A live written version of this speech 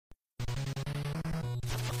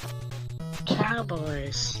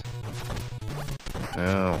cowboys.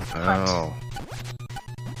 Ow, ow.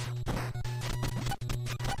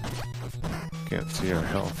 Can't see our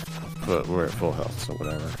health, but we're at full health, so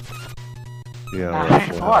whatever. Yeah, Not we're at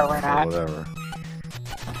full anymore, health, we're so not. whatever.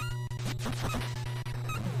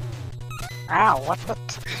 Ow, what the...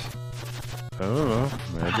 I don't know,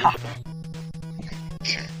 magic.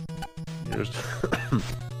 Yours.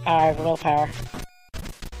 I have willpower.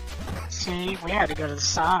 See, we had to go to the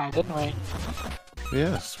sauna, didn't we?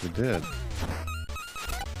 Yes, we did.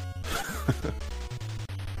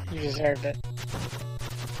 You deserved it.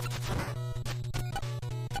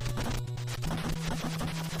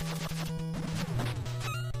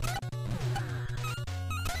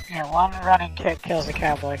 Yeah, one running kick kills a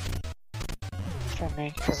cowboy. For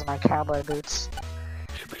me, because of my cowboy boots.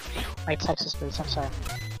 My Texas boots, I'm sorry.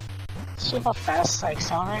 See how fast I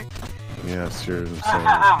accelerate? Yes, you're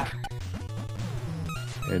insane.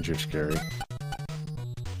 And you're scary.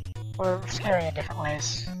 We're scary in different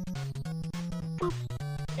ways. Boop.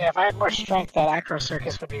 Yeah, if I had more strength, that acro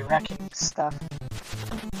circus would be wrecking stuff.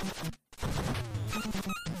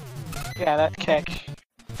 Yeah, that kick.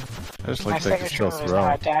 I just My like that you signature still move is now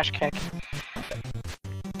throw. a dash kick.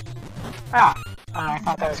 Ah! Oh, I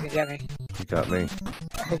thought that was gonna get me. You got me.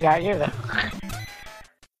 Who got you, though?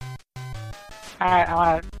 Alright, I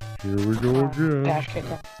wanna Here we go again. dash kick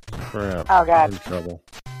him. Crap. Oh, God. I'm in trouble.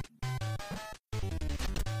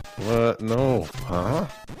 What? No. Huh?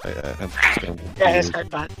 I'm Yeah, his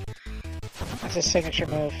headbutt. That's his signature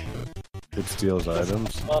move. It steals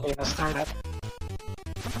items. Ability in the startup.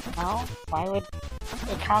 No? Why would...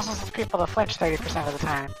 It causes people to flinch 30% of the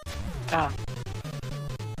time. Duh.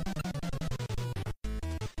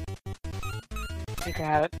 You can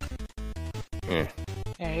have it. Yeah.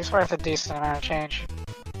 Yeah, he's worth a decent amount of change.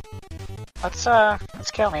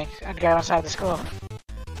 Let's kill me and go inside the school.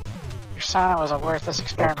 Your sauna was a worthless Oh,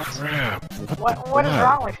 experiment. crap. What is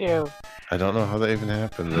wrong with you? I don't know how that even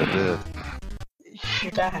happened, but it did.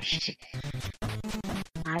 You dashed.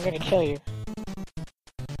 I'm gonna kill you.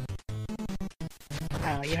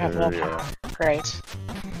 Oh, you have Sure, willpower. yeah. Great.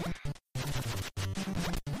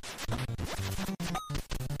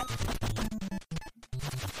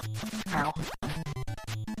 Ow.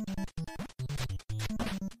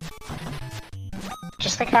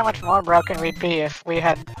 Just think how much more broken we'd be if we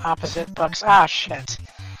had opposite books. Ah, shit.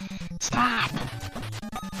 Stop!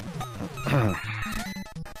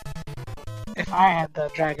 If I had the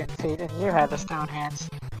dragon feet and you had the stone hands.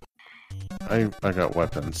 I got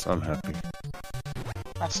weapons. I'm happy.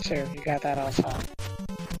 That's true, you got that also.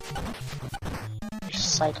 You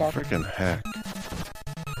psycho. Freaking heck.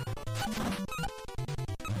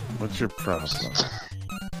 What's your problem?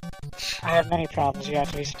 I have many problems, you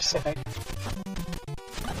have to be specific.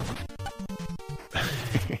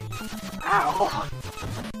 Ow!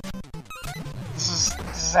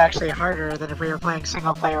 This is actually harder than if we were playing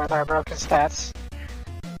single player with our broken stats.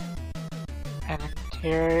 And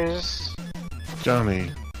here's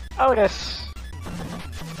Johnny. Otis.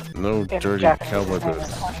 No In dirty Japanese, cowboy his name is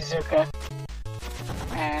boots.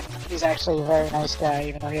 Onizuka. And he's actually a very nice guy,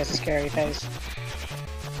 even though he has a scary face.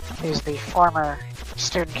 He's the former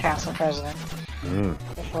student council president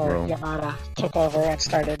before well. Yamada took over and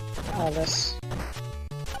started all this.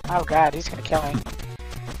 Oh god, he's gonna kill me.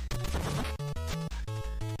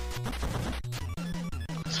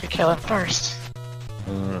 Let's kill him first.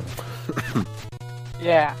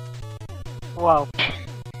 Yeah. Whoa.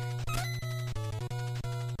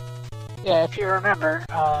 Yeah, if you remember,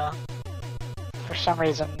 for some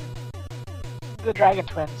reason, the Dragon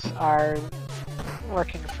Twins are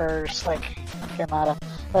working for Slick Yamada.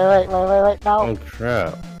 Wait, no! Oh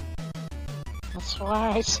crap. That's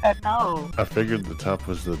why I said no! I figured the top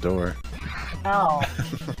was the door. No!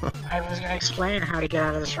 I was gonna explain how to get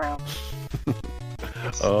out of this room.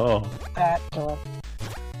 It's Oh. that door.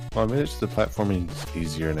 Well, I managed the platforming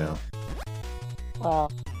easier now.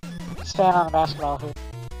 Well, stand on the basketball hoop.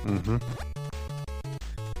 Mm-hmm.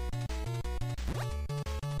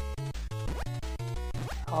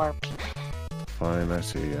 Or Fine, I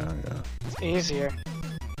see, yeah. it's easier.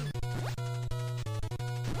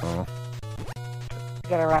 Oh.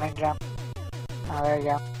 Get a running jump. Oh, there you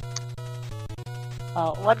go.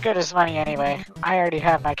 Well, what good is money anyway? I already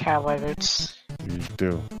have my cowboy boots. You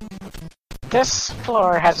do. This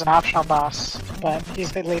floor has an optional boss, but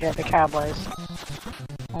he's the leader of the cowboys.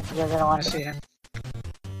 And you're gonna want to see him.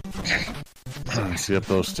 See up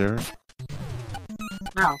those stairs?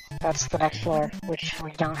 No, that's the next floor, which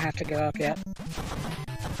we don't have to go up yet.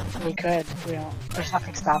 We could, we don't. There's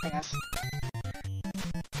nothing stopping us.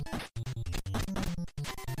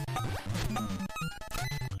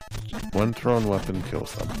 One thrown weapon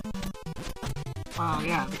kills them. Well,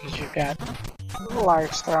 yeah, because you've got a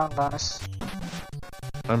large thrown bonus.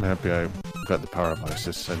 I'm happy I got the power up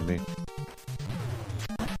assist send me.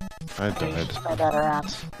 I You died. just made that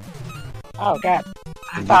around. Oh god.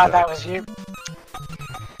 I You thought died. that was you.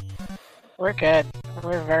 We're good.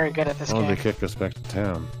 We're very good at this Oh, game. they kicked us back to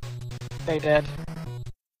town. They did.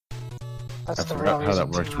 That's I the real forgot how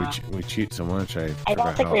that reason works. to, We cheat so much, I I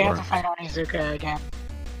don't forgot think how we it have to works. fight Onizuka again.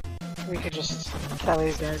 We could just kill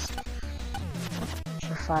these guys.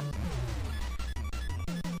 For fun.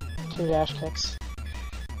 2 dash kicks.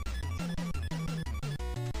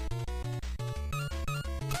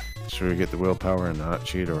 Should we get the willpower and not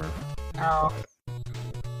cheat, or... No.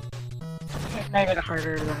 It made it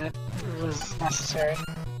harder than it was necessary.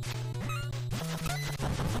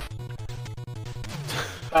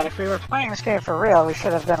 But if we were playing this game for real, we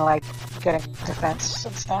should have been like getting defense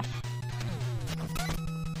and stuff.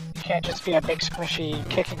 You can't just be a big squishy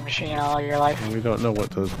kicking machine all your life. We don't know what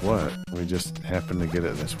does what. We just happen to get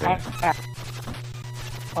it this way.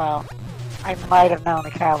 Well, I might have known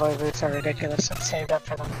the cowboy boots are ridiculous and saved up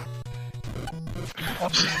for them.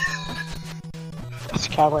 Oops. That's a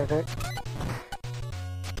cowboy boot.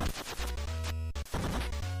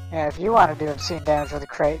 Yeah, if you want to do obscene damage with a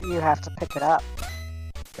crate, you have to pick it up.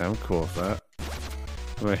 I'm cool with that.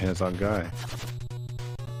 I'm a hands-on guy.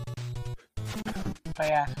 But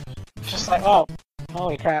yeah, just like, oh,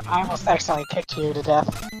 holy crap, I almost accidentally kicked you to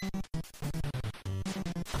death.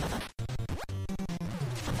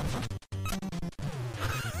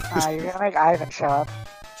 You're gonna make Ivan show up.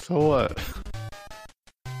 So what?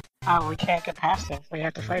 Oh, we can't get past him. We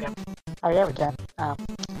have to fight him. Oh yeah, we can. I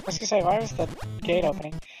was gonna say, why is the gate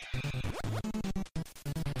opening?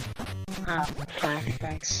 Oh, okay,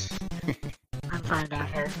 thanks. I'm fine down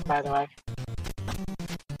here, by the way.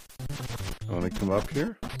 Want to come up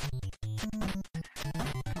here?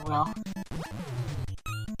 I will.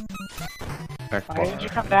 Akbar. Why did you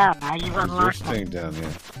come down? Now you've You're unlocked staying them. down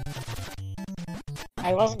here.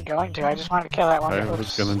 I wasn't going to, I just wanted to kill that one. I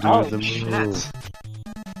was gonna do Holy the shit. move.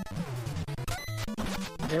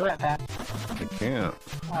 Do it then. I can't.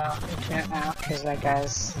 Well, you can't now, because that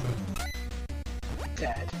guy's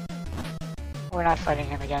dead. We're not fighting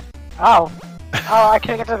him again. Oh! Oh, I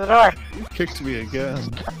can't get to the door! You kicked me again.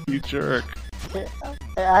 You jerk. Hey,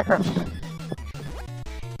 Akram.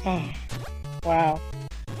 Wow.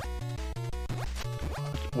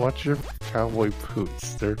 Watch your cowboy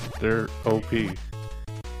boots. They're OP.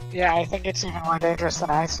 Yeah, I think it's even more dangerous than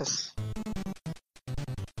ISIS.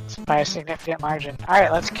 It's by a significant margin.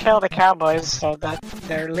 Alright, let's kill the cowboys so that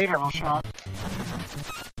their leader will show up.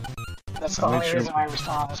 That's the only reason why we're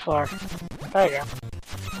still on this floor. There you go.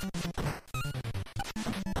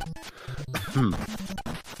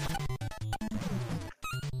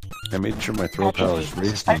 I made sure my throw power is Actually,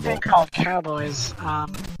 this type reasonable. thing called cowboys,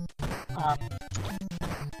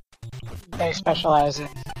 they specialize in...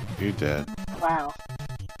 You did. Wow.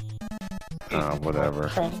 Whatever.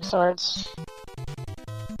 Training swords.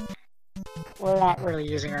 We're not really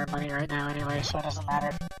using our money right now anyway, so it doesn't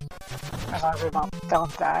matter. As long as we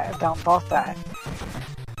don't die, don't both die.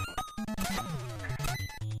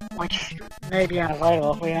 Which may be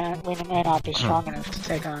unavoidable. We may not be strong enough to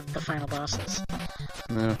take on the final bosses.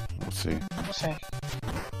 Yeah, we'll see. We'll see.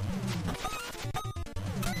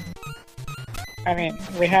 I mean,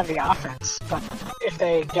 we have the offense, but if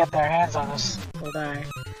they get their hands on us, we'll die.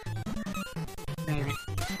 Maybe.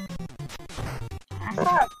 I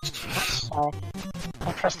thought... Oops, sorry.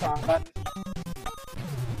 I pressed the wrong button.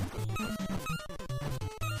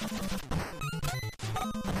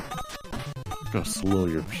 Look how slow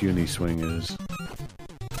your puny swing is.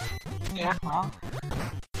 Yeah, well...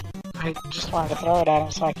 I just wanted to throw it at him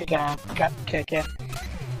so I could get a gut kick in.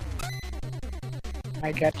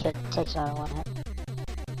 My gut kick takes only one hit.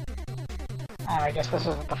 I guess this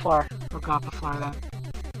isn't the floor. We'll go up the floor then.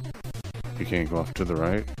 You can't go off to the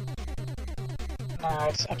right? No,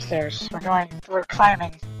 it's upstairs. We're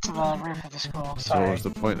climbing to the roof of the school. So what was the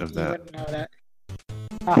point of You that? wouldn't know that.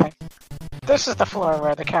 Nothing. This is the floor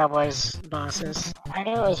where the Cowboys' boss is. I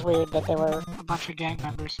knew it was weird that there were a bunch of gang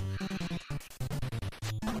members.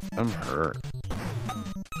 I'm hurt.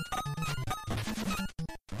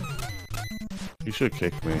 You should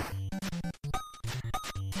kick me.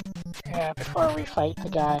 Yeah, before we fight the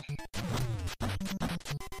guy.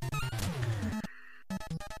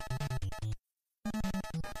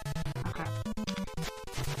 Okay.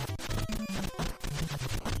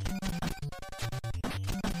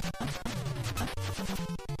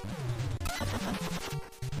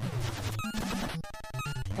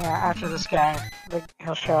 Yeah, after this guy,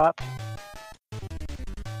 he'll show up.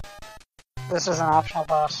 This is an optional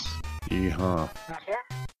boss. Yeehaw. Not here?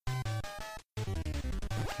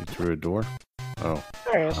 You through a door? Oh.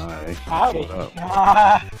 There he is. Hi. Howdy. What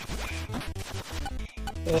up?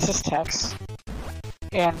 This is Tex.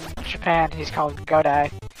 In Japan, he's called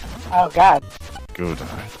Godai. Oh god.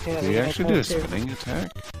 Godai. Yeah, Did he actually do a too. spinning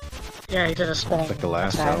attack? Yeah, he did a spinning Like a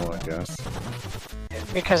lasso, attack. I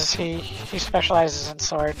guess. Because he specializes in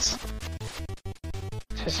swords.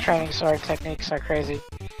 His training sword techniques are crazy.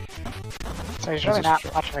 So he's really not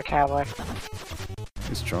much of a cowboy.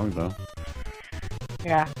 He's strong though.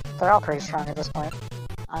 Yeah, they're all pretty strong at this point.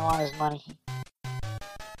 I want his money.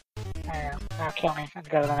 There you go. Now kill me and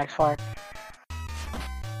go to the next floor.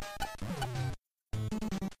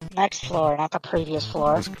 Next floor, not the previous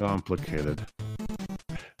floor. It's complicated.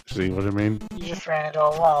 See what I mean? You just ran into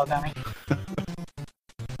a wall, dummy.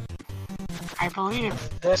 I believe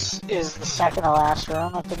this is the second to last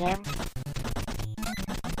room of the game.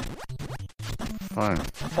 Fine.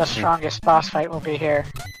 The strongest boss fight will be here.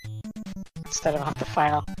 Instead of on the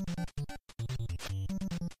final.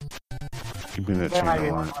 Give me that There might be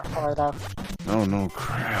chain one line. more floor though. Oh no,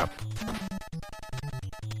 crap.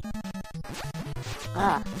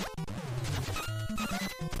 Ah.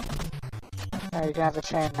 There, you can have the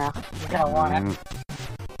chain now. You're gonna want it.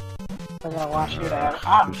 We're gonna want you to have it.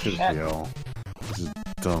 Oh, This should shit. be all. This is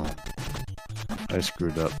dumb. I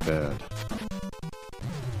screwed up bad.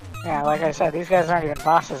 Yeah, like I said, these guys aren't even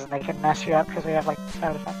bosses and they can mess you up because we have like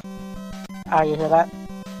no defense. Oh, you hear that?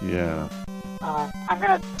 Yeah. I'm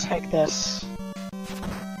gonna take this.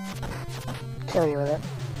 Kill you with it.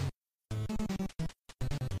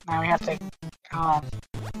 Now we have to. Throw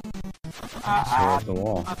off the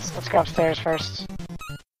wall. Let's go upstairs first.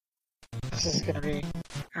 This is gonna be.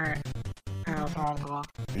 Alright. Now throw off the wall.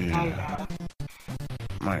 Now you Yeah. got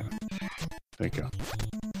it. Mine. Thank you.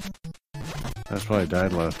 That's why I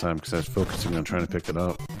died last time, because I was focusing on trying to pick it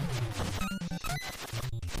up.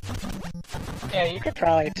 Yeah, you could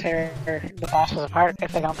probably tear the bosses apart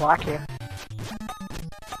if they don't block you.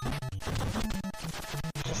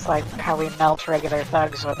 Just like how we melt regular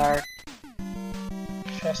thugs with our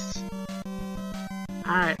fists.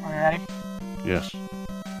 Alright, we ready? Yes.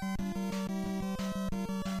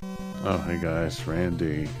 Oh, hey guys.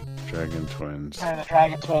 Randy. Dragon Twins. They're the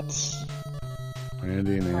Dragon Twins.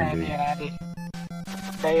 Randy and Randy Andy. and Andy.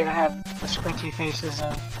 They even have the squinty faces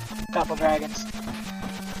of double dragons.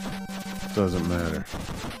 Doesn't matter.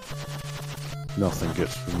 Nothing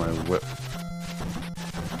gets through my whip.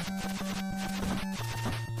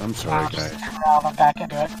 I'm sorry, Now just guys. corral them back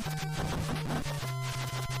into it.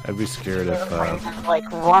 I'd be scared They're if, fighting like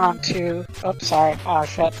 1 on 2. Oops, sorry. Oh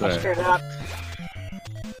shit, I Sorry. screwed it up.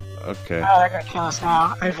 okay. Oh, they're gonna kill us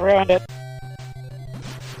now. I've ruined it.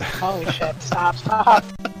 Holy shit, stop, stop.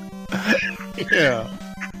 Yeah.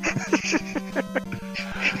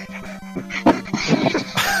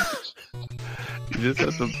 You just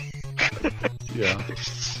have to. Yeah.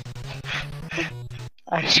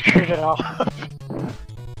 I screwed it all up.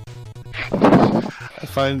 I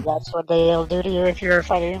find That's what they'll do to you if you're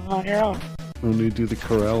fighting on your own. when you do the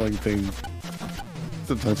corralling thing,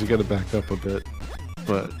 sometimes you gotta back up a bit.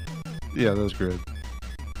 But, yeah, that was good.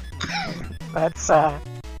 That's how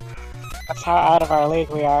out of our league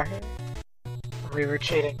we are. We were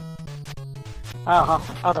cheating.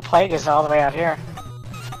 Oh, the plague is all the way out here.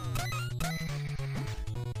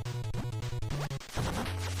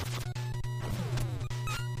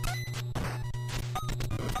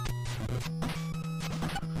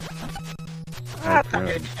 I'm getting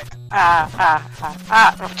kicked.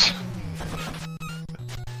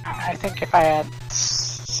 I think if I had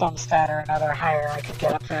some stat or another higher, I could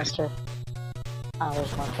get up faster. Oh,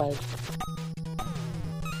 there's more plague.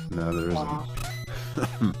 No, there isn't. Wow.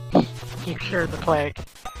 You cured the plague.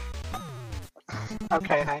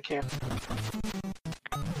 Okay, thank you.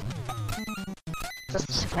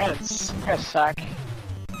 Just squids. You guys suck.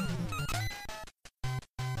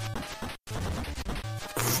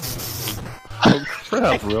 Oh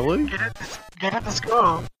crap, really? Get into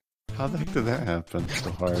school. How the heck did that happen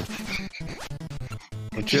so hard?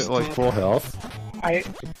 I get like full health?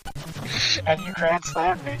 And you grand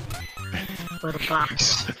slammed me with a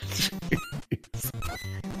box.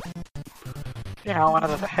 You know, one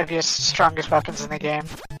of the heaviest, strongest weapons in the game.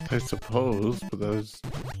 I suppose, but that was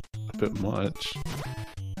a bit much.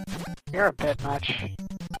 You're a bit much.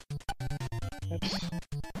 Oops.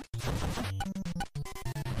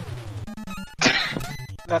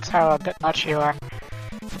 That's how a bit much you are.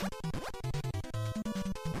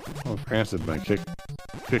 Oh, granted, my kick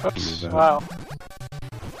me Oops, that. whoa.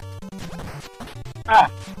 Ah!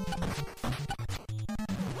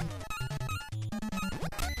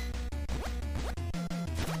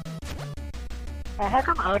 How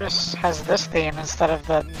come Otis has this theme instead of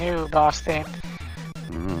the new boss theme?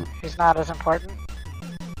 He's not as important.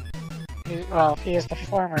 Well, he is the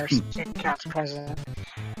former student council president.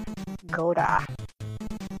 Goda.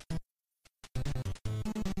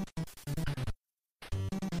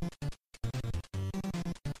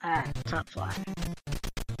 Alright, top fly.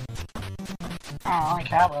 Oh, only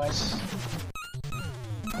cowboys.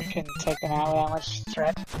 We can take them out without much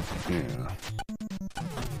threat. Yeah.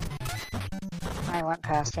 I went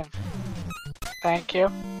past him. Thank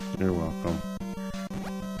you. You're welcome.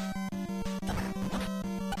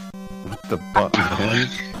 What the button, man?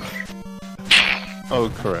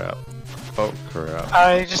 Oh crap. Oh crap.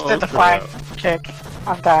 Oh, you just did the flying kick.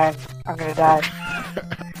 I'm dying. I'm gonna die.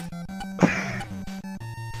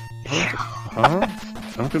 Huh?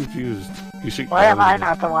 I'm confused. You should. Why am I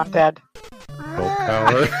not the one dead? Oh,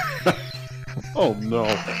 power. Oh no.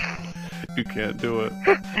 You can't do it.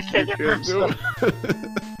 I can't You get can't do it.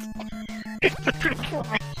 It's gonna kill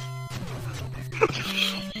me.